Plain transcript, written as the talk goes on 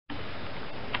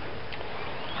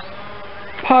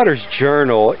Potter's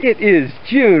Journal. It is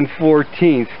June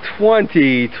 14th,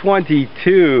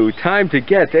 2022. Time to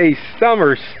get a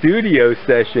summer studio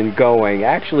session going.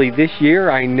 Actually, this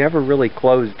year I never really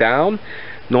closed down.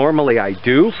 Normally I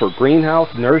do for greenhouse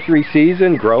nursery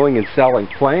season, growing and selling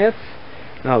plants.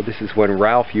 No, this is when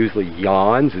Ralph usually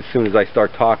yawns as soon as I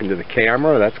start talking to the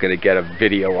camera. That's going to get a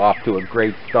video off to a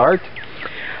great start.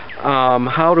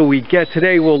 How do we get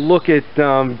today? We'll look at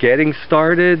getting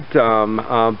started,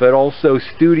 but also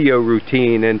studio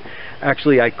routine. And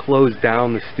actually I closed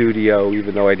down the studio,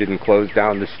 even though I didn't close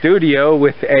down the studio,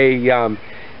 with a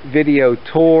video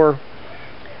tour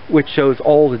which shows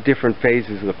all the different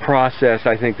phases of the process.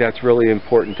 I think that's really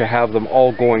important to have them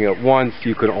all going at once.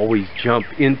 You can always jump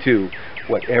into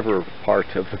whatever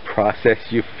part of the process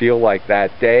you feel like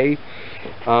that day.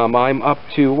 I'm up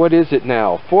to, what is it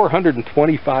now,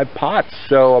 425 pots,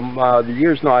 so the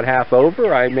year's not half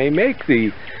over. I may make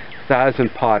the 1,000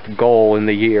 pot goal in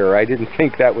the year. I didn't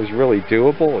think that was really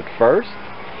doable at first.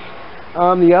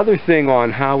 The other thing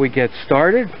on how we get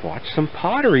started, watch some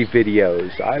pottery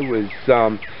videos. I was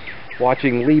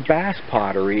watching Lee Bass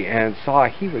pottery and saw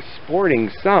he was sporting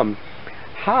some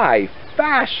high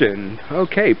fashion,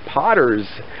 potters,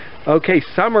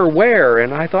 summer wear,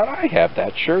 and I thought, I have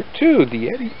that shirt too, the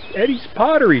Eddie's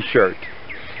pottery shirt.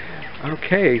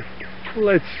 Okay,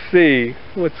 let's see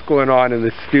what's going on in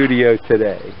the studio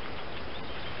today.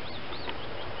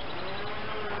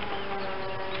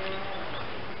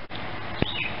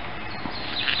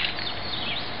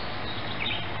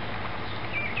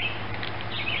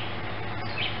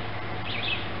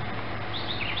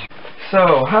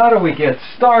 So, how do we get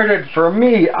started? For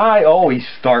me, I always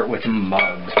start with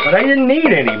mugs, but I didn't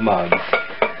need any mugs.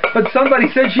 But somebody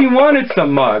said she wanted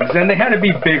some mugs, and they had to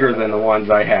be bigger than the ones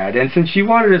I had. And since she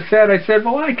wanted a set, I said,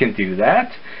 well, I can do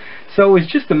that. So it was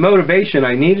just the motivation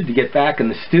I needed to get back in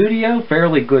the studio,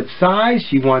 fairly good size.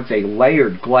 She wants a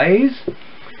layered glaze.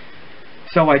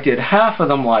 So I did half of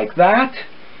them like that.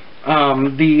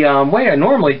 The way I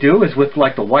normally do is with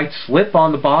like the white slip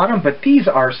on the bottom, but these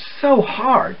are so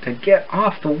hard to get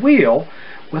off the wheel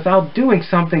without doing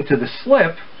something to the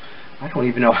slip. I don't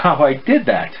even know how I did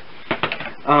that.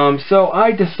 So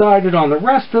I decided on the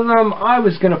rest of them I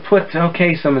was going to put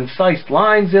some incised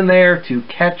lines in there to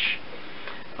catch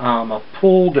a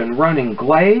pulled and running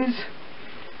glaze.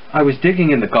 I was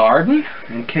digging in the garden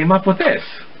and came up with this.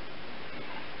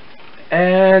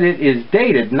 And it is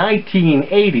dated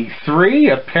 1983.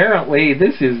 Apparently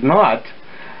this is not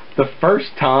the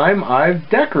first time I've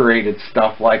decorated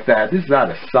stuff like that. This is not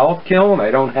a salt kiln. I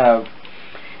don't have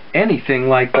anything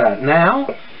like that now.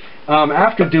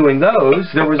 After doing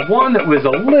those, there was one that was a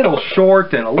little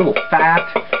short and a little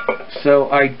fat, so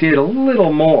I did a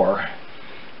little more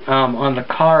on the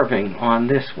carving on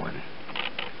this one.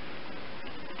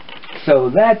 So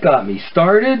that got me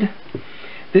started.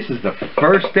 This is the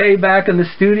first day back in the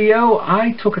studio.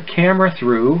 I took a camera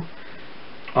through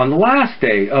on the last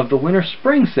day of the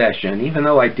winter-spring session, even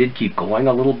though I did keep going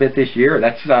a little bit this year.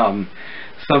 That's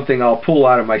something I'll pull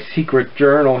out of my secret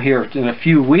journal here in a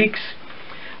few weeks.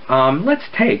 Let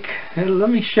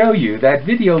me show you that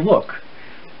video look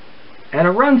and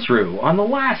a run-through on the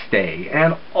last day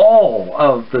and all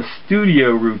of the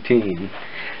studio routine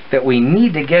that we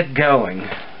need to get going.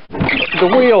 The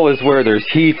wheel is where there's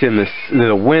heat in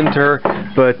the winter,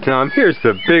 but here's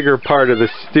the bigger part of the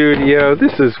studio.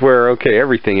 This is where,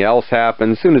 everything else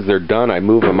happens. As soon as they're done, I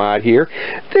move them out here.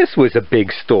 This was a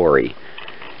big story.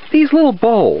 These little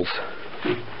bowls.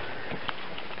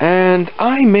 And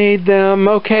I made them,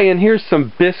 and here's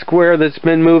some bisqueware that's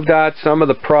been moved out, some of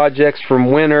the projects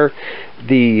from winter,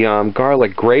 the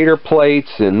garlic grater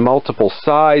plates in multiple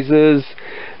sizes,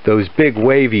 those big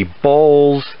wavy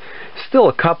bowls. Still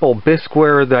a couple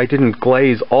bisqueware that I didn't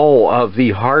glaze all of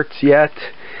the hearts yet.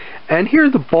 And here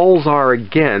the bowls are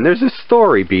again. There's a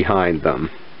story behind them.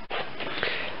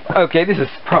 This is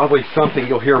probably something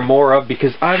you'll hear more of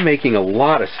because I'm making a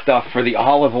lot of stuff for the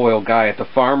olive oil guy at the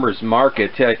farmer's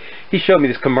market. He showed me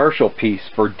this commercial piece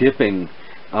for dipping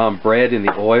bread in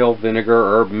the oil,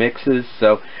 vinegar, herb mixes.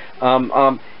 So,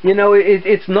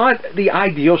 it's not the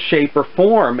ideal shape or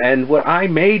form, and what I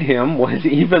made him was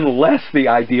even less the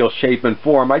ideal shape and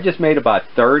form. I just made about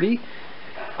 30,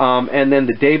 and then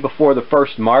the day before the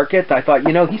first market, I thought,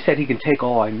 he said he can take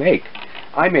all I make.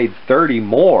 I made 30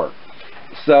 more.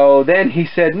 So then he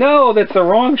said, no, that's the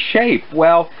wrong shape.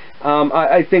 Well,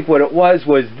 I think what it was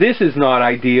this is not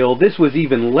ideal, this was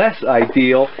even less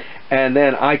ideal, and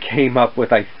then I came up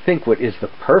with, I think, what is the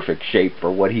perfect shape for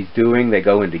what he's doing. They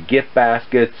go into gift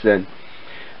baskets, and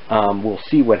we'll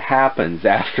see what happens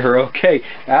after,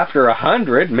 after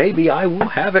 100, maybe I will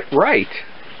have it right.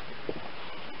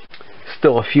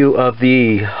 still a few of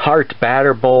the heart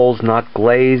batter bowls not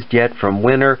glazed yet from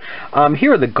winter.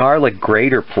 Here are the garlic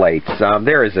grater plates.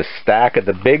 There is a stack of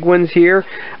the big ones here.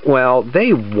 Well,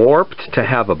 they warped to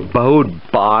have a bowed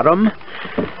bottom.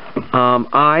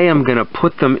 I am going to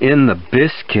put them in the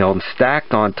bisque kiln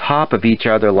stacked on top of each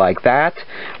other like that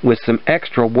with some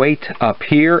extra weight up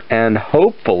here, and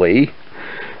hopefully,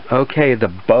 okay,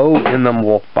 the bow in them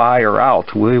will fire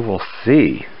out. We will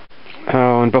see.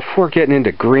 Oh, and before getting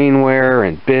into greenware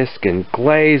and bisque and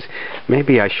glaze,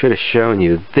 maybe I should have shown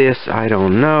you this. I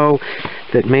don't know.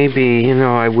 That maybe, you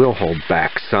know, I will hold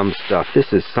back some stuff.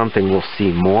 This is something we'll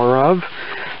see more of.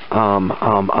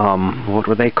 What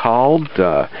were they called?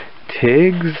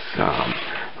 Tigs?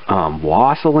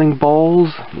 Wassailing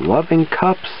bowls? Loving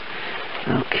cups?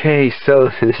 Okay,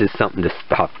 so this is something to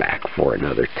stop back for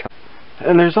another time.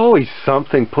 And there's always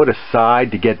something put aside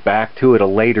to get back to at a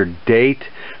later date.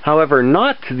 However,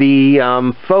 not the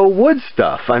faux wood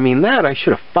stuff. I mean, that I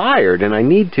should have fired, and I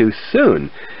need to soon.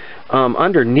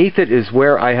 Underneath it is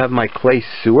where I have my clay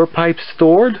sewer pipes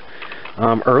stored.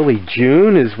 Early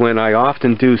June is when I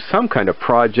often do some kind of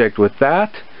project with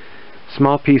that.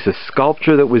 Small piece of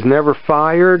sculpture that was never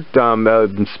fired.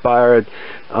 The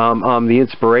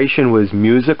inspiration was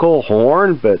musical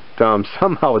horn, but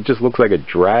somehow it just looks like a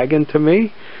dragon to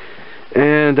me.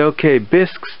 And okay,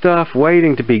 bisque stuff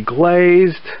waiting to be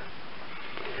glazed.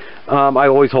 I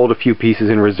always hold a few pieces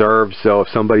in reserve, so if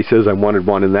somebody says I wanted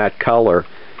one in that color.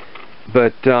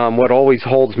 But what always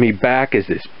holds me back is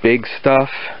this big stuff.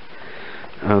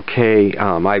 Okay,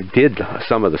 I did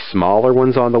some of the smaller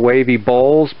ones on the wavy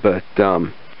bowls, but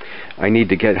I need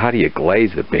to get, how do you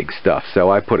glaze the big stuff?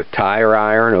 So I put a tire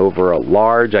iron over a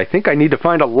large. I think I need to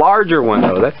find a larger one,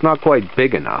 though. That's not quite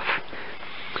big enough.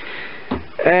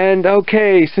 And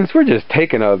okay, since we're just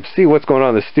taking a see what's going on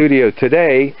in the studio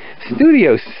today,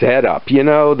 studio setup, you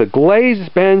know, the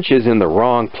glazed bench is in the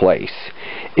wrong place.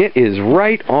 It is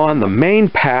right on the main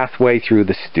pathway through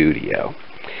the studio.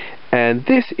 And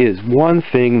this is one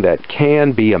thing that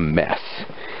can be a mess.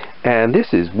 And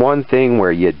this is one thing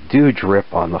where you do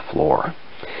drip on the floor.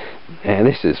 And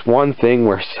this is one thing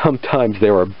where sometimes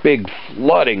there are big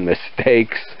flooding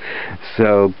mistakes.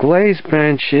 So glazed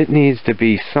bench, it needs to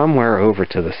be somewhere over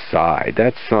to the side.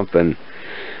 That's something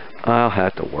I'll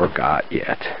have to work out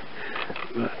yet.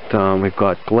 But we've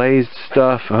got glazed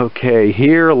stuff. Okay,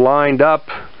 here lined up.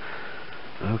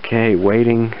 Okay,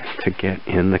 waiting to get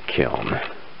in the kiln.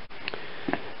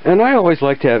 And I always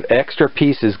like to have extra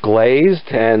pieces glazed,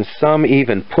 and some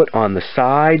even put on the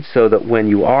side, so that when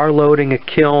you are loading a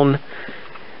kiln,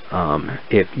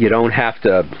 if you don't have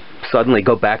to suddenly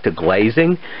go back to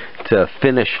glazing to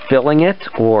finish filling it,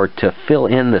 or to fill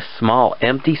in the small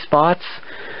empty spots.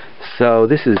 So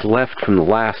this is left from the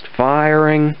last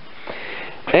firing.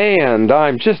 And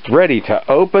I'm just ready to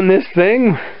open this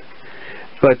thing.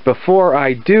 But before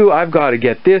I do, I've got to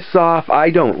get this off. I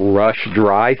don't rush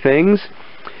dry things.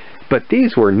 But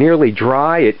these were nearly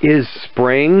dry. It is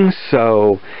spring,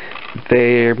 so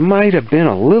there might have been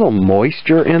a little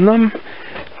moisture in them.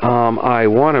 I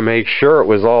want to make sure it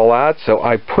was all out, so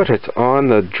I put it on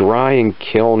the drying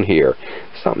kiln here.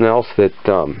 Something else that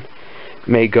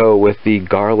may go with the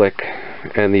garlic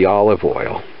and the olive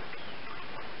oil.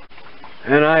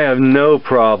 And I have no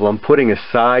problem putting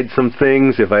aside some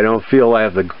things if I don't feel I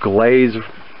have the glaze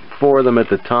for them at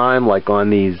the time, like on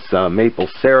these maple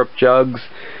syrup jugs.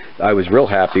 I was real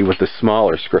happy with the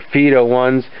smaller Sgraffito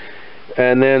ones.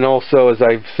 And then also, as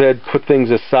I've said, put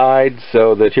things aside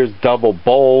so that here's double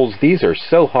bowls. These are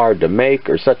so hard to make,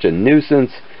 or such a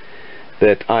nuisance,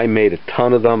 that I made a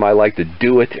ton of them. I like to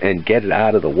do it and get it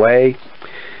out of the way.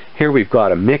 Here we've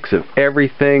got a mix of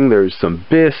everything. There's some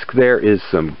bisque, there is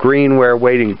some greenware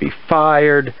waiting to be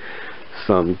fired,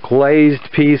 some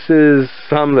glazed pieces,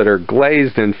 some that are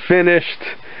glazed and finished.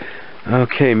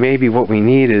 Okay, maybe what we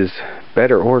need is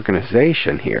better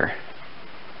organization here.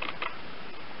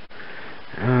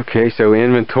 Okay, so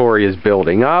inventory is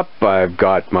building up. I've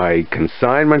got my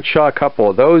consignment shop, a couple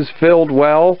of those filled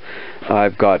well.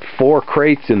 I've got 4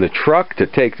 crates in the truck to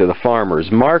take to the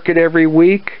farmer's market every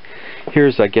week.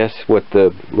 Here's, I guess, what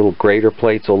the little grater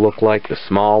plates will look like, the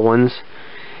small ones.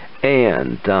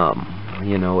 And,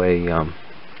 you know, a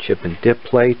chip and dip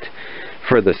plate.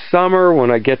 For the summer,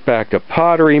 when I get back to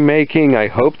pottery making, I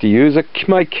hope to use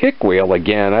my kick wheel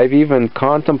again. I've even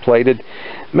contemplated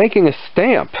making a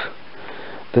stamp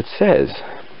that says,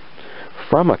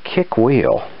 "From a kick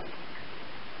wheel."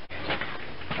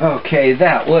 Okay,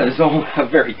 that was a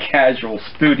very casual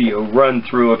studio run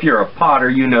through. If you're a potter,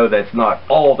 you know that's not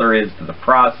all there is to the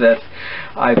process.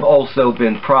 I've also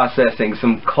been processing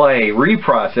some clay,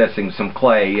 reprocessing some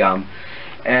clay,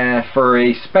 for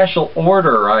a special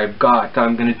order I'm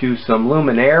going to do some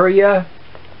luminaria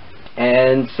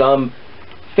and some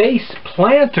face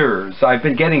planters. I've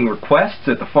been getting requests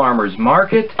at the farmer's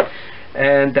market,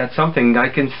 and that's something I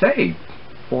can say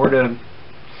 4 to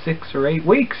 6 or 8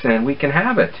 weeks and we can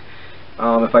have it.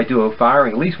 If I do a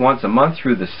firing at least once a month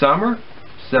through the summer.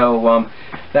 So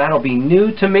that'll be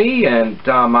new to me, and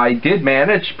I did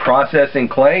manage processing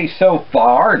clay so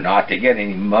far not to get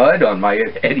any mud on my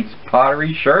Eddie's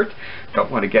Pottery shirt. Don't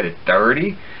want to get it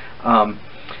dirty.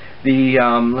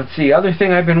 Let's see, other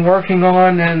thing I've been working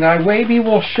on, and I maybe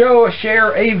will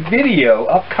share a video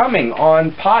upcoming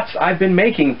on pots I've been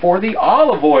making for the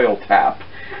olive oil tap.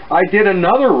 I did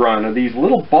another run of these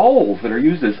little bowls that are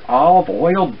used as olive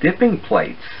oil dipping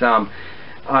plates.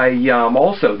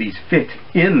 Also, these fit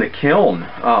in the kiln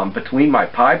between my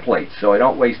pie plates, so I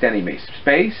don't waste any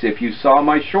space. If you saw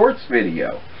my shorts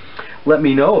video, let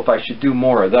me know if I should do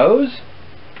more of those.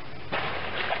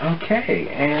 Okay,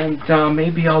 and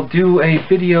maybe I'll do a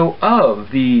video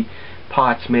of the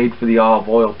pots made for the olive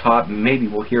oil top, and maybe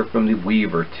we'll hear from the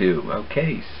weaver too.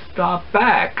 Okay, stop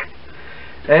back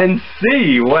and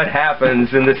see what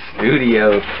happens in the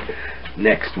studio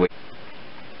next week.